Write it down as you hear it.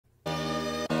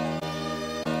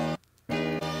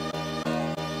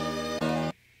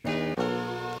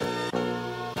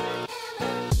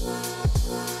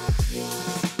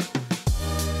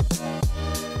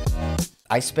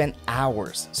I spent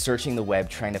hours searching the web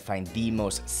trying to find the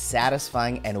most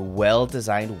satisfying and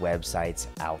well-designed websites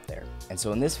out there. And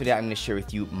so in this video, I'm going to share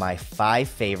with you my 5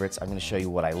 favorites. I'm going to show you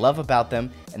what I love about them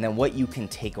and then what you can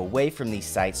take away from these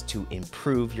sites to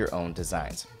improve your own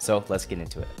designs. So let's get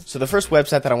into it. So the first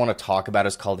website that I want to talk about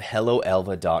is called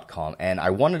HelloElva.com. And I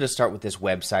wanted to start with this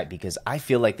website because I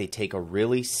feel like they take a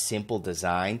really simple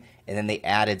design and then they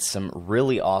added some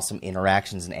really awesome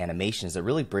interactions and animations that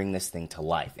really bring this thing to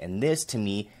life. And this, to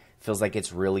me, feels like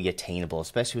it's really attainable,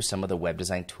 especially with some of the web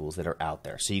design tools that are out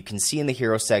there. So you can see in the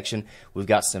hero section, we've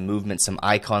got some movement, some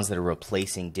icons that are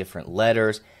replacing different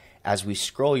letters. As we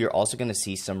scroll, you're also going to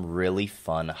see some really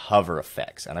fun hover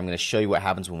effects. And I'm going to show you what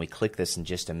happens when we click this in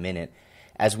just a minute.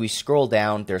 As we scroll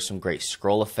down, there's some great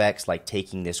scroll effects, like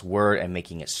taking this word and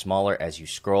making it smaller as you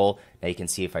scroll. Now you can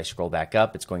see if I scroll back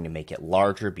up, it's going to make it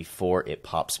larger before it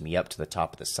pops me up to the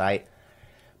top of the site.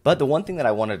 But the one thing that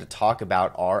I wanted to talk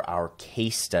about are our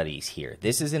case studies here.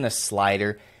 This is in a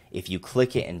slider. If you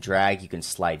click it and drag, you can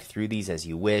slide through these as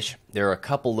you wish. There are a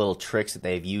couple little tricks that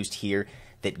they've used here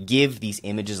that give these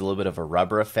images a little bit of a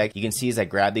rubber effect. You can see as I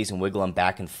grab these and wiggle them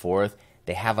back and forth,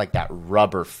 they have like that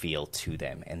rubber feel to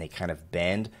them and they kind of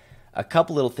bend. A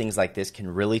couple little things like this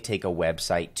can really take a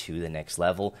website to the next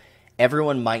level.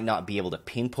 Everyone might not be able to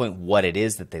pinpoint what it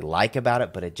is that they like about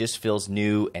it, but it just feels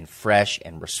new and fresh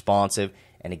and responsive,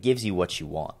 and it gives you what you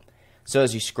want. So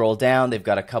as you scroll down, they've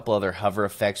got a couple other hover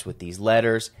effects with these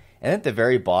letters. And at the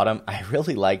very bottom, I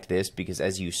really liked this because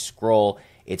as you scroll,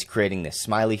 it's creating this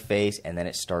smiley face and then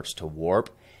it starts to warp.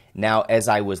 Now, as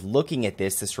I was looking at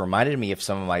this reminded me of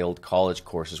some of my old college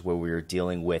courses where we were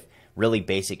dealing with really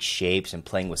basic shapes and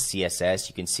playing with CSS.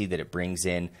 You can see that it brings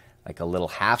in like a little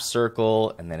half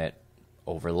circle and then it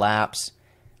overlaps.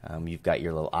 You've got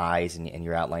your little eyes and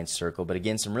your outline circle. But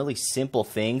again, some really simple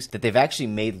things that they've actually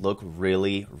made look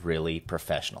really, really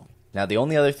professional. Now, the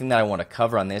only other thing that I want to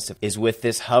cover on this is with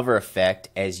this hover effect,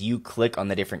 as you click on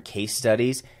the different case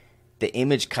studies, the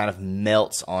image kind of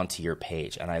melts onto your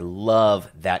page. And I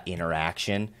love that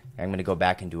interaction. I'm going to go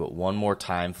back and do it one more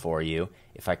time for you.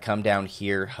 If I come down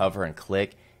here, hover and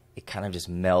click, it kind of just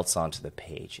melts onto the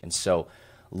page. And so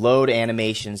load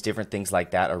animations, different things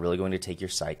like that are really going to take your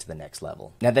site to the next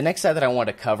level. Now, the next site that I want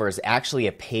to cover is actually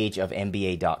a page of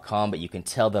NBA.com, but you can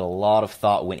tell that a lot of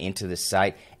thought went into this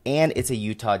site, and it's a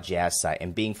Utah Jazz site.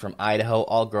 And being from Idaho,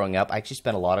 all growing up, I actually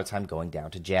spent a lot of time going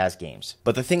down to Jazz games.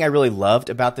 But the thing I really loved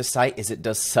about this site is it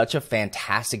does such a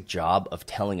fantastic job of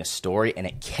telling a story, and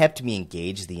it kept me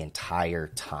engaged the entire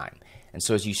time. And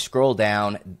so as you scroll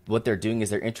down, what they're doing is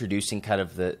they're introducing kind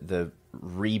of the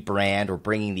rebrand or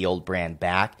bringing the old brand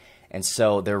back. And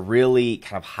so they're really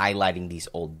kind of highlighting these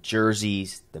old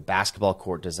jerseys, the basketball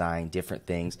court design, different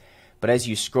things. But as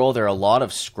you scroll, there are a lot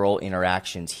of scroll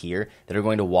interactions here that are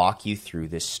going to walk you through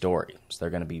this story. So they're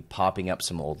going to be popping up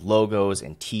some old logos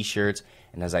and t-shirts.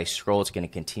 And as I scroll, it's going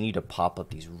to continue to pop up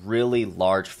these really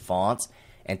large fonts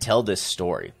and tell this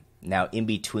story. Now, in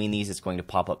between these, it's going to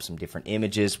pop up some different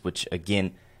images, which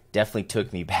again, definitely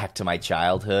took me back to my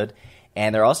childhood.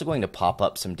 And they're also going to pop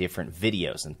up some different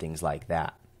videos and things like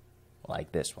that,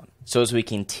 like this one. So as we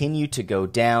continue to go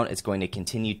down, it's going to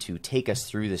continue to take us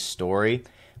through this story.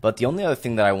 But the only other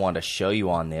thing that I want to show you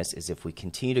on this is if we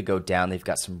continue to go down, they've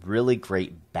got some really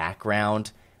great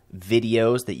background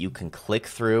videos that you can click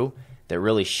through that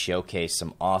really showcase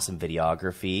some awesome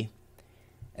videography.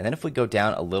 And then if we go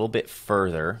down a little bit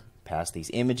further, past these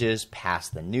images,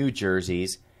 past the new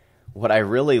jerseys, what I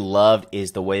really loved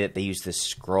is the way that they use this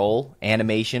scroll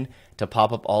animation to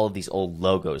pop up all of these old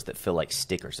logos that feel like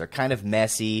stickers. They're kind of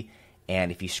messy,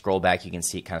 and if you scroll back, you can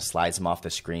see it kind of slides them off the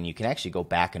screen. You can actually go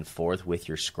back and forth with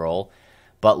your scroll.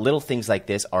 But little things like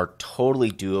this are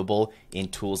totally doable in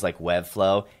tools like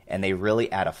Webflow, and they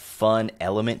really add a fun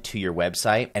element to your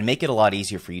website and make it a lot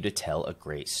easier for you to tell a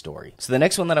great story. So the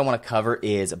next one that I want to cover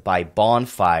is by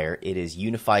Bonfire. It is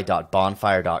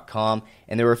unify.bonfire.com,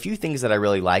 and there were a few things that I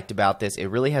really liked about this. It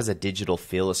really has a digital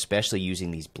feel, especially using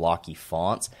these blocky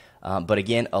fonts. But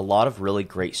again, a lot of really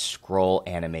great scroll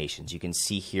animations. You can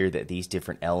see here that these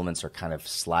different elements are kind of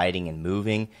sliding and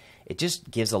moving. It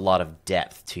just gives a lot of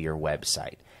depth to your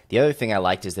website. The other thing I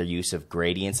liked is their use of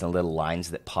gradients and little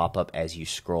lines that pop up as you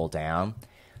scroll down.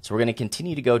 So we're going to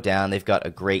continue to go down. They've got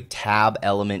a great tab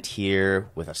element here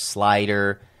with a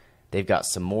slider. They've got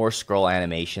some more scroll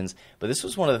animations. But this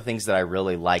was one of the things that I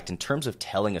really liked in terms of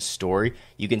telling a story.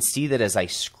 You can see that as I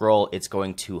scroll, it's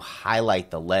going to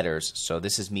highlight the letters. So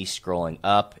this is me scrolling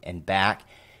up and back.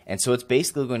 And so it's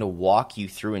basically going to walk you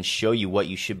through and show you what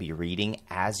you should be reading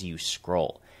as you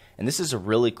scroll. And this is a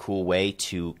really cool way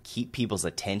to keep people's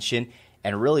attention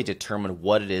and really determine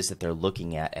what it is that they're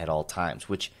looking at all times,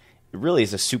 which really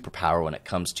is a superpower when it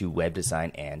comes to web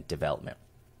design and development.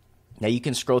 Now you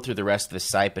can scroll through the rest of the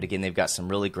site, but again, they've got some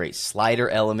really great slider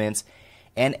elements,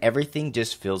 and everything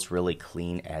just feels really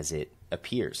clean as it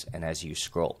appears and as you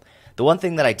scroll. The one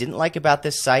thing that I didn't like about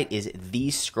this site is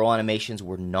these scroll animations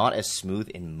were not as smooth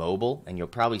in mobile, and you'll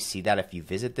probably see that if you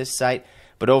visit this site.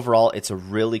 But overall, it's a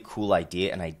really cool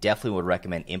idea, and I definitely would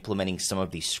recommend implementing some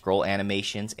of these scroll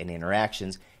animations and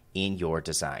interactions in your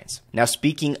designs. Now,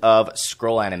 speaking of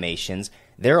scroll animations,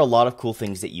 there are a lot of cool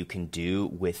things that you can do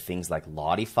with things like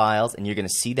Lottie files, and you're going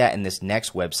to see that in this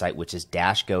next website, which is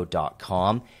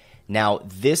dashgo.com. Now,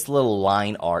 this little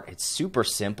line art, it's super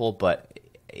simple, but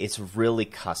it's really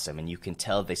custom, and you can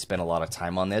tell they spent a lot of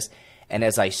time on this. And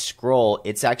as I scroll,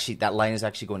 it's actually, that line is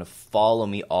actually going to follow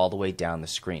me all the way down the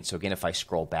screen. So again, if I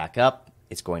scroll back up,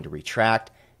 it's going to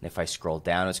retract, and if I scroll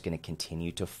down, it's going to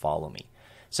continue to follow me.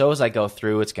 So as I go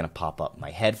through, it's going to pop up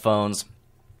my headphones.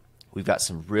 We've got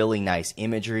some really nice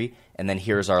imagery, and then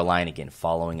here's our line again,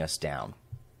 following us down.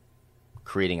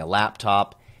 Creating a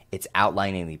laptop. It's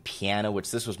outlining the piano,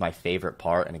 which this was my favorite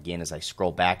part, and again, as I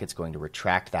scroll back, it's going to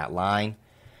retract that line.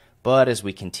 But as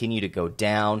we continue to go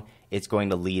down, it's going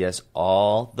to lead us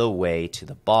all the way to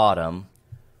the bottom,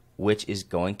 which is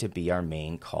going to be our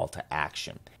main call to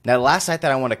action. Now, the last site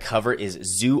that I want to cover is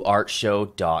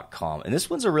zooartshow.com, and this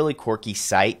one's a really quirky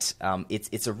site.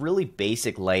 It's a really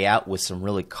basic layout with some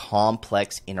really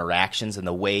complex interactions and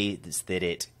the way that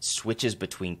it switches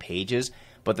between pages.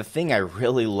 But the thing I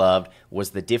really loved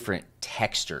was the different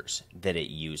textures that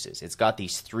it uses. It's got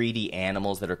these 3D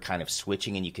animals that are kind of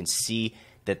switching, and you can see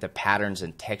that the patterns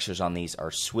and textures on these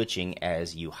are switching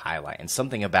as you highlight. And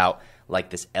something about like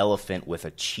this elephant with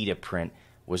a cheetah print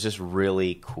was just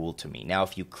really cool to me. Now,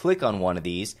 if you click on one of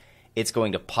these, it's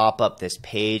going to pop up this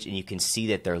page, and you can see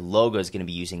that their logo is going to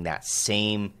be using that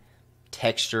same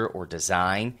texture or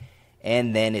design,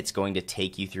 and then it's going to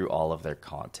take you through all of their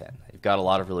content. They've got a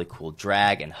lot of really cool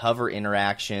drag and hover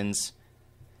interactions.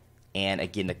 And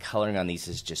again, the coloring on these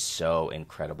is just so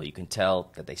incredible. You can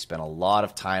tell that they spent a lot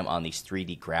of time on these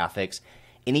 3D graphics.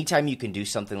 Anytime you can do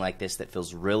something like this that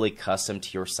feels really custom to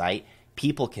your site,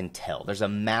 people can tell. There's a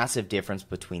massive difference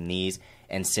between these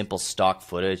and simple stock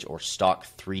footage or stock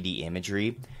 3D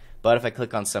imagery. But if I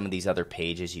click on some of these other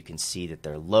pages, you can see that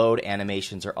their load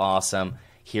animations are awesome.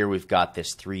 Here we've got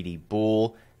this 3D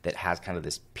bull that has kind of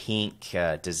this pink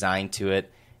design to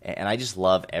it. And I just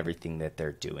love everything that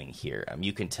they're doing here.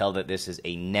 You can tell that this is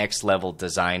a next level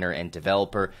designer and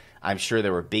developer. I'm sure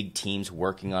there were big teams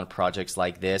working on projects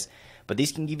like this, but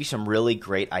these can give you some really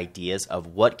great ideas of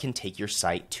what can take your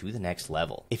site to the next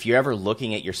level. If you're ever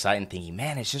looking at your site and thinking,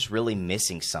 man, it's just really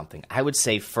missing something, I would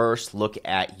say first look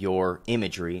at your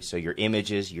imagery. So your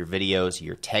images, your videos,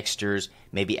 your textures,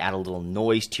 maybe add a little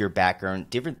noise to your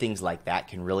background. Different things like that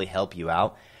can really help you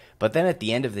out. But then at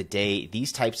the end of the day,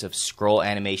 these types of scroll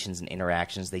animations and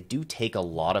interactions, they do take a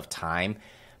lot of time,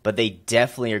 but they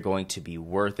definitely are going to be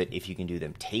worth it if you can do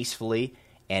them tastefully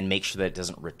and make sure that it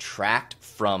doesn't retract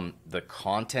from the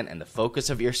content and the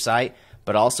focus of your site,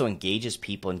 but also engages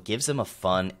people and gives them a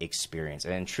fun experience.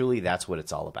 And truly, that's what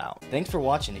it's all about. Thanks for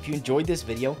watching. If you enjoyed this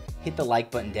video, hit the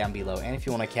like button down below. And if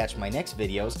you want to catch my next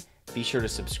videos, be sure to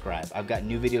subscribe. I've got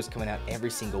new videos coming out every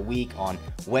single week on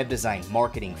web design,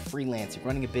 marketing, freelancing,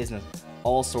 running a business,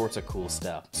 all sorts of cool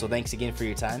stuff. So thanks again for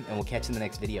your time, and we'll catch you in the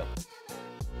next video.